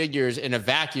these figures in a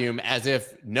vacuum as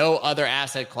if no other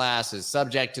asset class is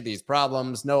subject to these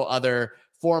problems, no other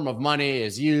form of money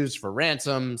is used for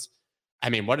ransoms. I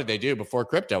mean, what did they do before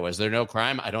crypto? Was there no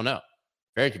crime? I don't know.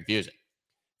 Very confusing.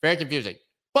 Very confusing.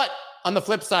 But on the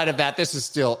flip side of that, this is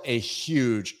still a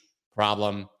huge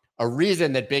problem. A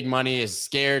reason that big money is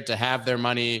scared to have their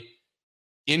money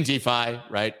in DeFi,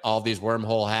 right? All these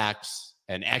wormhole hacks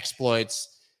and exploits.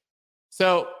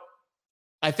 So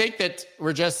I think that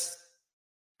we're just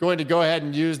going to go ahead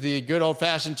and use the good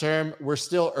old-fashioned term, we're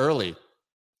still early,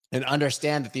 and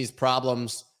understand that these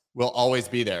problems will always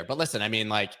be there. But listen, I mean,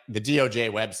 like the DOJ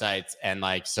websites and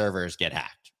like servers get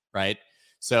hacked, right?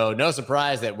 So no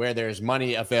surprise that where there's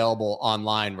money available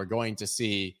online, we're going to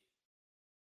see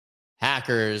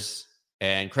hackers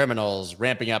and criminals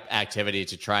ramping up activity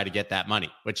to try to get that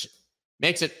money, which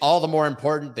makes it all the more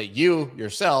important that you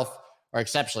yourself are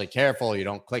exceptionally careful. You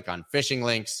don't click on phishing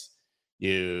links.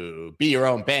 You be your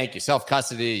own bank, you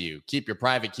self-custody, you keep your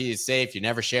private keys safe, you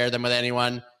never share them with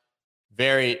anyone.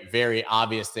 Very, very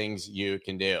obvious things you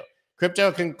can do.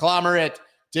 Crypto conglomerate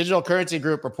Digital Currency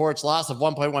Group reports loss of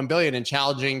 $1.1 billion in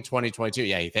challenging 2022.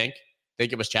 Yeah, you think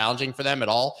it was challenging for them at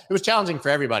all? It was challenging for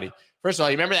everybody. First of all,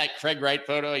 you remember that Craig Wright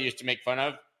photo I used to make fun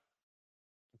of?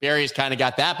 Barry's kind of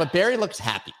got that, but Barry looks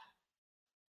happy.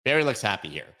 Barry looks happy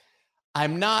here.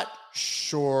 I'm not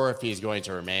sure if he's going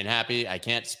to remain happy. I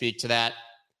can't speak to that.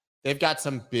 They've got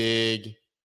some big,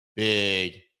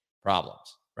 big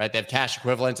problems, right? They have cash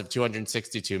equivalents of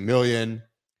 $262 million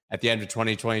at the end of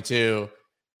 2022,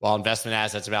 while investment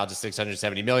assets about to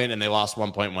 $670 million, and they lost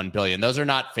 $1.1 billion. Those are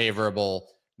not favorable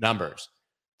numbers.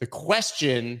 The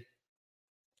question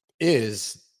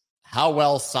is, how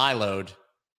well siloed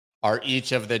are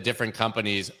each of the different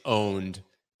companies owned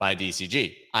by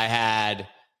DCG? I had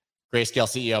Grayscale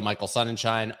CEO Michael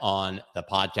Sonnenschein on the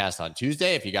podcast on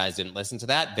Tuesday. If you guys didn't listen to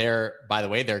that, by the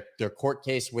way, their court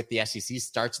case with the SEC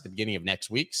starts at the beginning of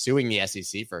next week, suing the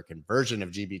SEC for a conversion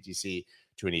of GBTC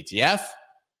to an ETF.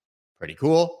 Pretty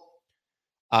cool.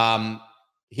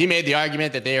 He made the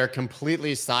argument that they are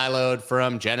completely siloed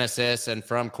from Genesis and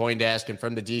from CoinDesk and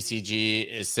from the DCG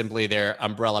is simply their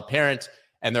umbrella parent,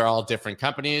 and they're all different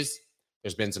companies.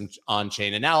 There's been some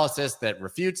on-chain analysis that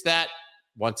refutes that.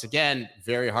 Once again,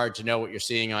 very hard to know what you're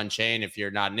seeing on chain if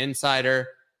you're not an insider.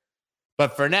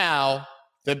 But for now,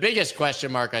 the biggest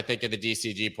question mark, I think, of the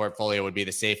DCG portfolio would be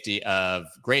the safety of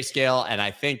Grayscale. And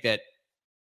I think that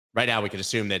right now we could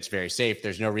assume that it's very safe.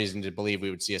 There's no reason to believe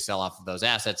we would see a sell-off of those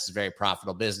assets. It's a very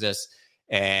profitable business.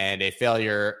 And a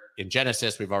failure in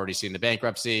Genesis, we've already seen the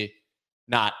bankruptcy,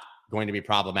 not going to be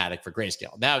problematic for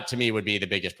Grayscale. Now, to me, would be the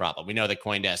biggest problem. We know that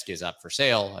CoinDesk is up for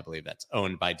sale. I believe that's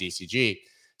owned by DCG.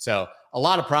 So a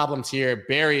lot of problems here.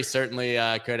 Barry certainly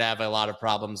could have a lot of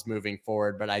problems moving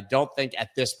forward, but I don't think at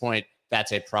this point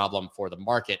that's a problem for the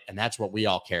market. And that's what we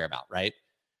all care about, right?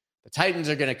 The Titans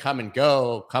are going to come and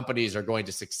go. Companies are going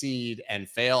to succeed and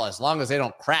fail. As long as they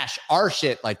don't crash our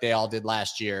shit like they all did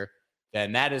last year,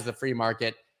 then that is the free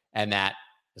market, and that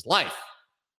is life.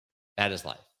 That is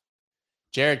life.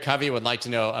 Jared Covey would like to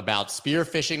know about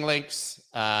spearfishing links.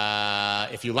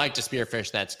 If you like to spearfish,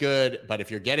 that's good. But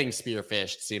if you're getting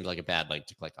spearfished, it seems like a bad link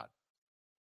to click on.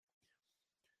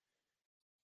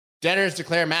 Debtors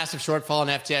declare massive shortfall in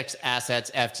FTX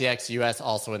assets. FTX US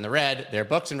also in the red. Their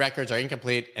books and records are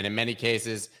incomplete and in many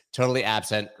cases totally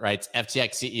absent, writes FTX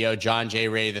CEO John J.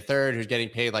 Ray III, who's getting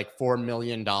paid like $4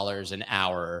 million an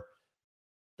hour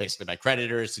basically by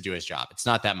creditors to do his job. It's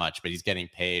not that much, but he's getting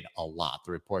paid a lot.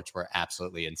 The reports were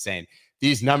absolutely insane.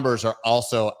 These numbers are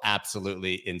also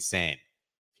absolutely insane.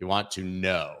 If you want to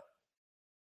know,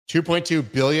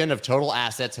 2.2 billion of total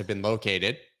assets have been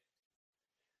located,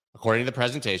 according to the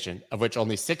presentation, of which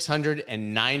only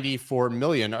 694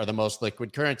 million are the most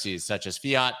liquid currencies, such as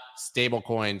fiat,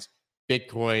 stablecoins,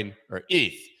 Bitcoin, or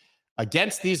ETH.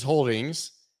 Against these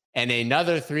holdings and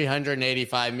another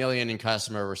 385 million in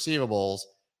customer receivables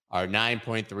are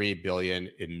 9.3 billion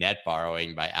in net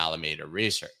borrowing by Alameda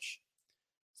Research.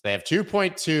 So they have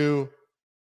 2.2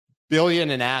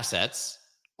 billion in assets,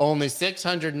 only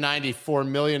 694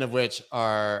 million of which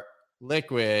are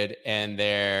liquid, and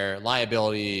their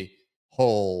liability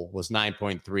whole was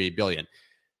 9.3 billion.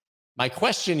 My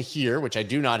question here, which I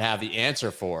do not have the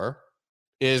answer for,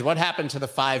 is what happened to the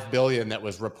 5 billion that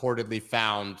was reportedly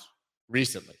found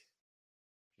recently?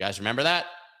 You guys remember that?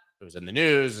 It was in the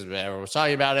news. Everyone was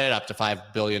talking about it. Up to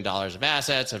 $5 billion of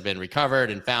assets have been recovered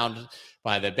and found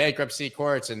by the bankruptcy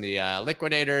courts and the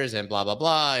liquidators and blah, blah,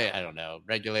 blah. I don't know.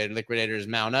 Regulated liquidators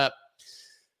mount up.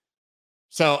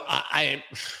 So I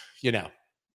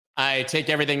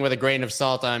take everything with a grain of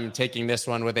salt. I'm taking this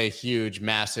one with a huge,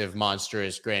 massive,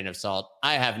 monstrous grain of salt.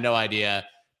 I have no idea.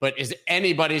 But is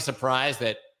anybody surprised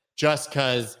that just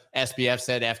because SBF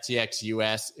said FTX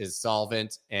US is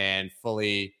solvent and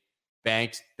fully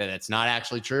banked, that it's not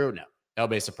actually true? No,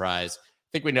 nobody's surprised. I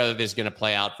think we know that this is going to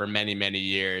play out for many, many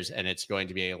years, and it's going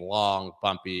to be a long,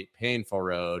 bumpy, painful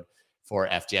road for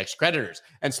FTX creditors.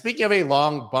 And speaking of a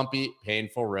long, bumpy,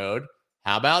 painful road,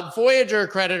 how about Voyager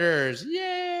creditors?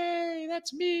 Yay,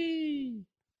 that's me.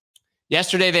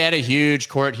 Yesterday, they had a huge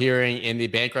court hearing in the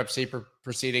bankruptcy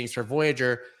proceedings for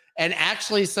Voyager, and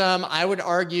actually some, I would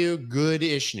argue,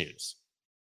 good-ish news.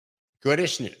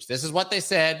 Good-ish news. This is what they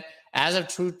said. As of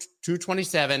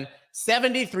 2/27,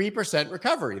 73%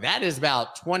 recovery. That is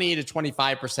about 20 to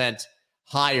 25%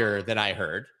 higher than I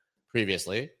heard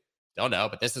previously. Don't know,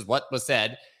 but this is what was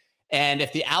said. And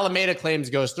if the Alameda claims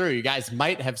goes through, you guys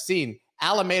might have seen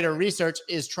Alameda Research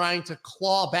is trying to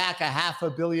claw back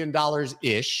 $500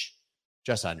 million-ish,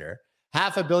 just under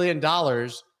 $500 million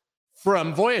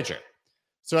from Voyager.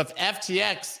 So if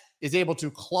FTX is able to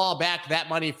claw back that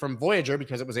money from Voyager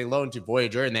because it was a loan to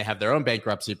Voyager and they have their own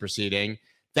bankruptcy proceeding,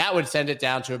 that would send it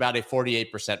down to about a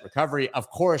 48% recovery. Of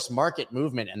course, market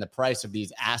movement and the price of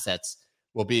these assets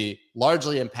will be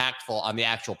largely impactful on the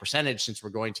actual percentage since we're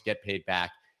going to get paid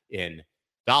back in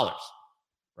dollars,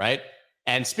 right?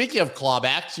 And speaking of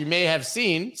clawbacks, you may have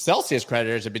seen Celsius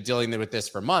creditors have been dealing with this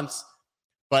for months,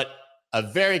 but a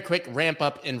very quick ramp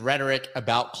up in rhetoric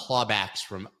about clawbacks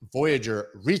from Voyager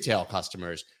retail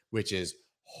customers, which is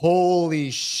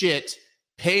holy shit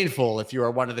painful if you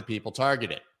are one of the people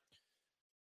targeted.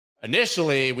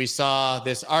 Initially, we saw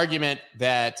this argument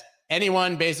that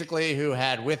anyone basically who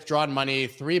had withdrawn money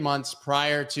 3 months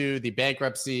prior to the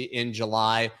bankruptcy in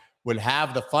July would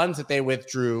have the funds that they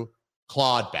withdrew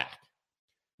clawed back.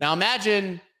 Now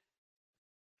imagine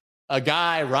a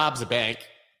guy robs a bank,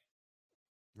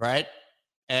 right?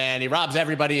 And he robs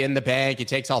everybody in the bank. He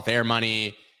takes all their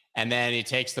money, and then he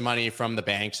takes the money from the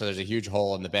bank. So there's a huge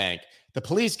hole in the bank. The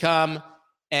police come,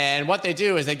 and what they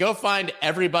do is they go find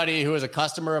everybody who is a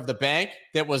customer of the bank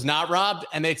that was not robbed,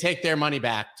 and they take their money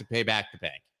back to pay back the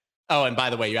bank. Oh, and by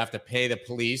the way, you have to pay the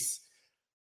police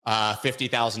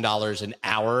 $50,000 an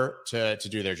hour to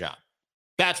do their job.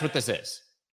 That's what this is,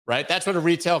 right? That's what a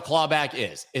retail clawback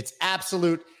is. It's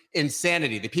absolute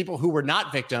insanity. The people who were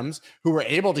not victims, who were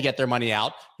able to get their money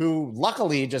out, who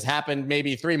luckily just happened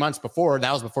maybe 3 months before,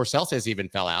 that was before Celsius even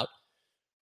fell out,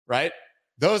 right?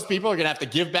 Those people are going to have to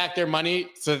give back their money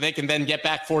so they can then get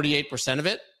back 48% of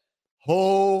it.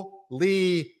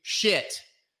 Holy shit.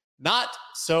 Not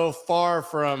so far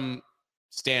from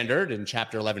standard in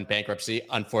Chapter 11 bankruptcy,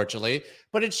 unfortunately,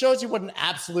 but it shows you what an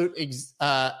absolute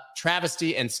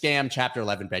travesty and scam Chapter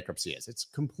 11 bankruptcy is. It's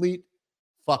complete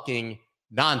fucking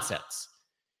nonsense.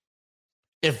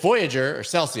 If Voyager or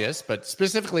Celsius, but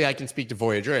specifically I can speak to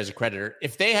Voyager as a creditor,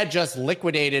 if they had just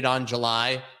liquidated on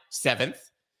July 7th,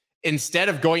 instead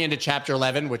of going into Chapter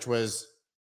 11, which was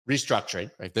restructuring,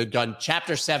 right? They've done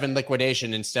Chapter 7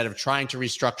 liquidation instead of trying to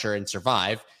restructure and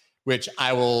survive, which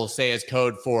I will say is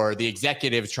code for the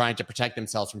executives trying to protect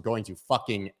themselves from going to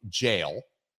fucking jail,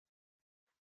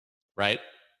 right?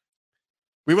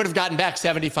 We would have gotten back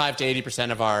 75 to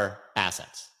 80% of our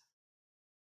assets.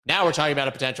 Now we're talking about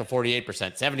a potential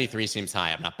 48%. 73 seems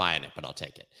high. I'm not buying it, but I'll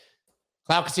take it.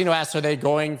 Cloud Casino asks, are they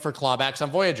going for clawbacks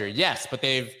on Voyager? Yes, but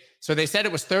they said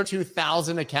it was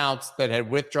 32,000 accounts that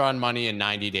had withdrawn money in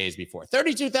 90 days before.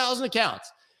 32,000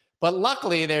 accounts. But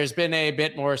luckily, there's been a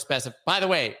bit more specific. By the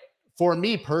way, for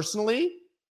me personally,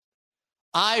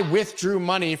 I withdrew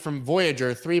money from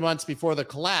Voyager 3 months before the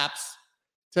collapse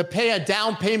to pay a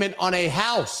down payment on a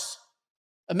house.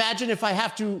 Imagine if I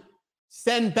have to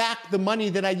send back the money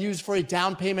that I used for a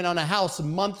down payment on a house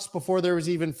months before there was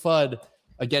even FUD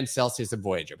against Celsius and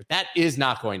Voyager. But that is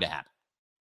not going to happen,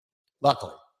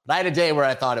 luckily. But I had a day where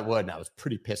I thought it would, and I was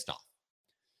pretty pissed off.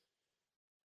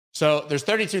 So there's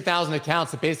 32,000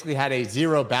 accounts that basically had a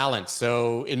zero balance.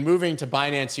 So in moving to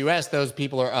Binance US, those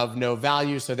people are of no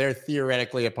value. So they're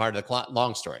theoretically a part of the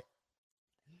long story.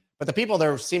 But the people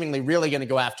they're seemingly really going to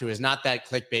go after is not that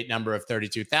clickbait number of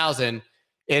 32,000.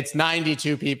 It's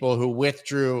 92 people who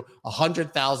withdrew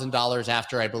 $100,000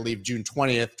 after, I believe, June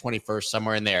 20th, 21st,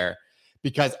 somewhere in there.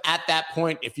 Because at that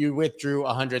point, if you withdrew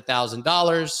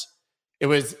 $100,000, it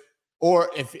was, or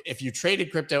if you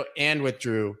traded crypto and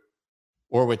withdrew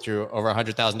over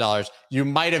 $100,000, you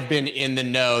might have been in the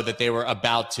know that they were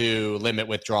about to limit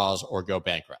withdrawals or go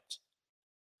bankrupt.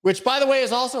 Which, by the way,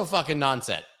 is also fucking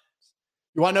nonsense.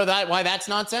 You want to know why that's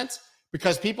nonsense?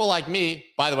 Because people like me,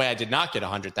 by the way, I did not get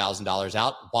 $100,000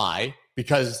 out. Why?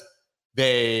 Because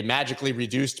they magically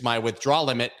reduced my withdrawal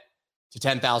limit to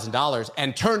 $10,000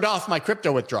 and turned off my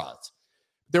crypto withdrawals.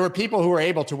 There were people who were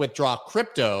able to withdraw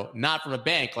crypto, not from a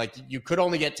bank. Like you could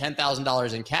only get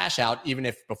 $10,000 in cash out, even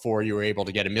if before you were able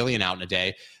to get $1 million out in a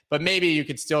day. But maybe you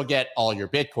could still get all your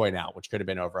Bitcoin out, which could have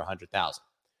been over 100,000.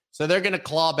 So they're going to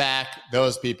claw back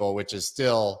those people, which is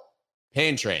still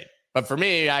pain trade. But for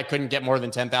me, I couldn't get more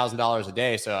than $10,000 a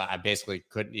day, so I basically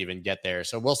couldn't even get there.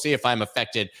 So we'll see if I'm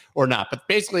affected or not. But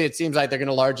basically, it seems like they're going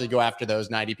to largely go after those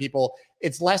 90 people.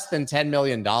 It's less than $10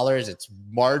 million. It's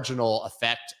marginal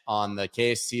effect on the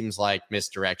case. Seems like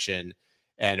misdirection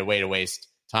and a way to waste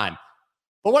time.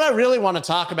 But what I really want to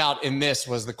talk about in this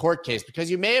was the court case,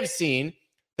 because you may have seen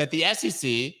that the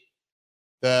SEC,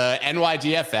 the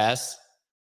NYDFS,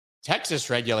 Texas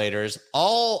regulators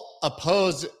all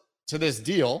opposed to this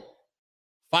deal,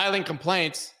 filing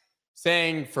complaints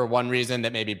saying for one reason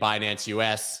that maybe Binance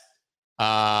US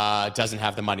doesn't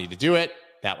have the money to do it.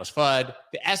 That was FUD.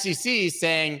 The SEC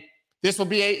saying this will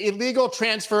be an illegal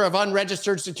transfer of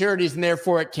unregistered securities and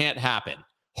therefore it can't happen.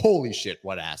 Holy shit,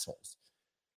 what assholes.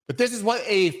 But this is what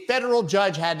a federal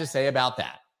judge had to say about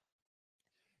that.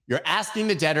 You're asking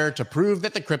the debtor to prove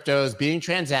that the cryptos being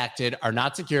transacted are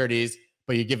not securities,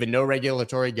 but you're given no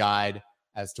regulatory guide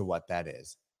as to what that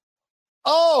is.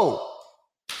 Oh!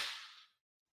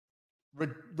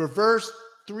 Reverse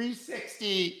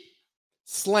 360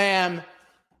 slam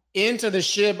into the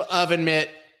SHIB oven mitt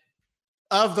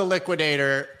of the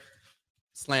liquidator.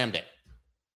 Slammed it.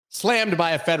 Slammed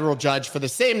by a federal judge for the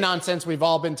same nonsense we've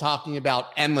all been talking about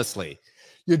endlessly.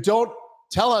 You don't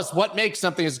tell us what makes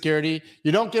something a security.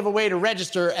 You don't give a way to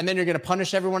register, and then you're going to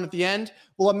punish everyone at the end.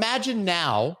 Well, imagine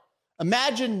now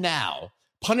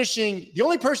punishing the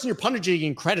only person you're punishing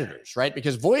in creditors, right?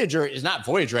 Because Voyager is not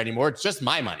Voyager anymore. It's just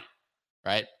my money,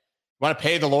 right? You want to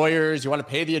pay the lawyers. You want to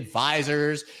pay the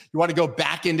advisors. You want to go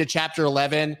back into Chapter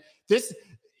 11.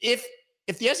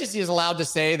 If the SEC is allowed to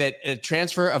say that a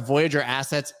transfer of Voyager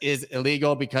assets is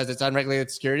illegal because it's unregulated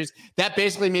securities, that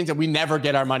basically means that we never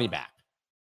get our money back,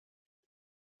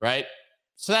 right?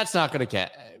 So that's not going to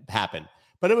happen.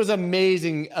 But it was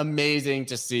amazing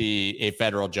to see a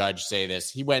federal judge say this.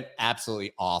 He went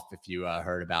absolutely off if you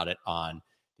heard about it on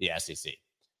the SEC.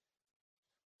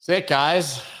 That's it,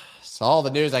 guys. That's all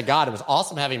the news I got. It was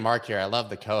awesome having Mark here. I love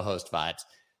the co-host vibes.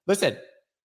 Listen,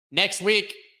 next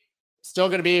week, still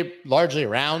going to be largely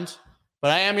around,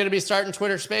 but I am going to be starting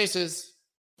Twitter Spaces.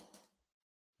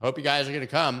 Hope you guys are going to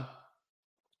come.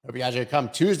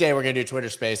 Tuesday, we're going to do Twitter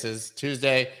Spaces.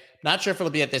 Tuesday, not sure if it'll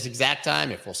be at this exact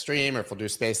time, if we'll stream or if we'll do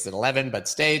Spaces at 11, but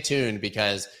stay tuned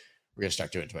because we're going to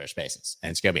start doing Twitter Spaces, and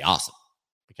it's going to be awesome.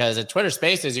 Because at Twitter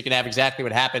Spaces, you can have exactly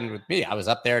what happened with me. I was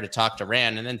up there to talk to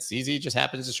Rand, and then CZ just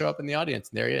happens to show up in the audience,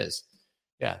 and there he is.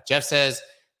 Yeah, Jeff says,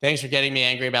 thanks for getting me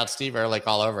angry about Steve Ehrlich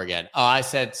all over again. Oh, I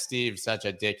said Steve's such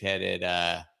a dickheaded.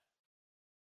 Let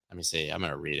me see. I'm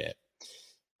going to read it.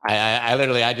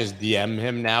 I just DM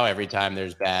him now every time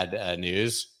there's bad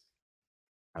news.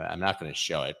 I'm not going to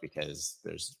show it because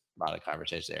there's a lot of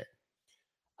conversation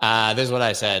there. This is what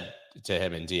I said to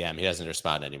him in DM. He doesn't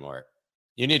respond anymore.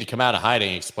 You need to come out of hiding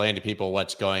and explain to people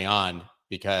what's going on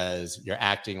because you're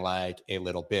acting like a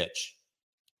little bitch.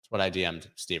 That's what I DM'd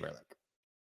Steve Ehrlich.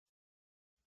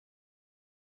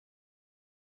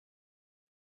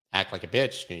 Act like a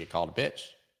bitch, can you get called a bitch?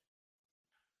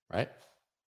 Right?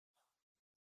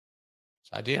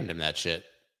 So I DM'd him that shit.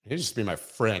 He'd just be my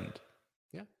friend.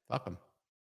 Yeah, fuck him.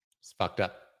 It's fucked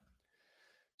up.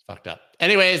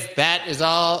 Anyways, that is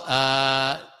all.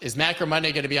 Is Macro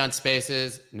Monday going to be on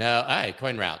Spaces? No. All right,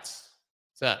 coin routes.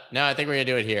 What's up? No, I think we're going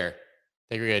to do it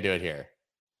here.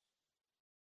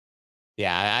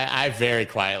 Yeah, I very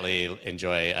quietly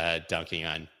enjoy dunking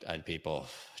on people.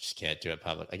 I just can't do it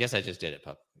public. I guess I just did it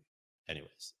public.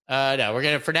 Anyways, no, we're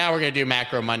gonna do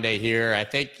Macro Monday here. I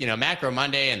think Macro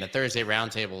Monday and the Thursday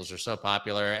roundtables are so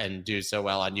popular and do so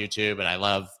well on YouTube, and I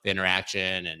love the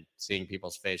interaction and seeing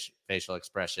people's facial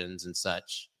expressions and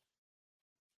such.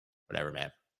 Whatever,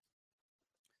 man.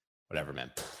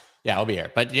 Yeah, I'll be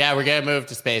here, but yeah, we're gonna move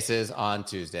to Spaces on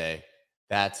Tuesday.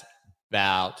 That's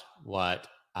about what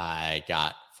I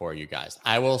got for you guys.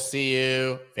 I will see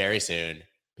you very soon.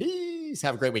 Peace.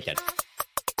 Have a great weekend.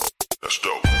 That's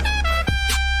dope.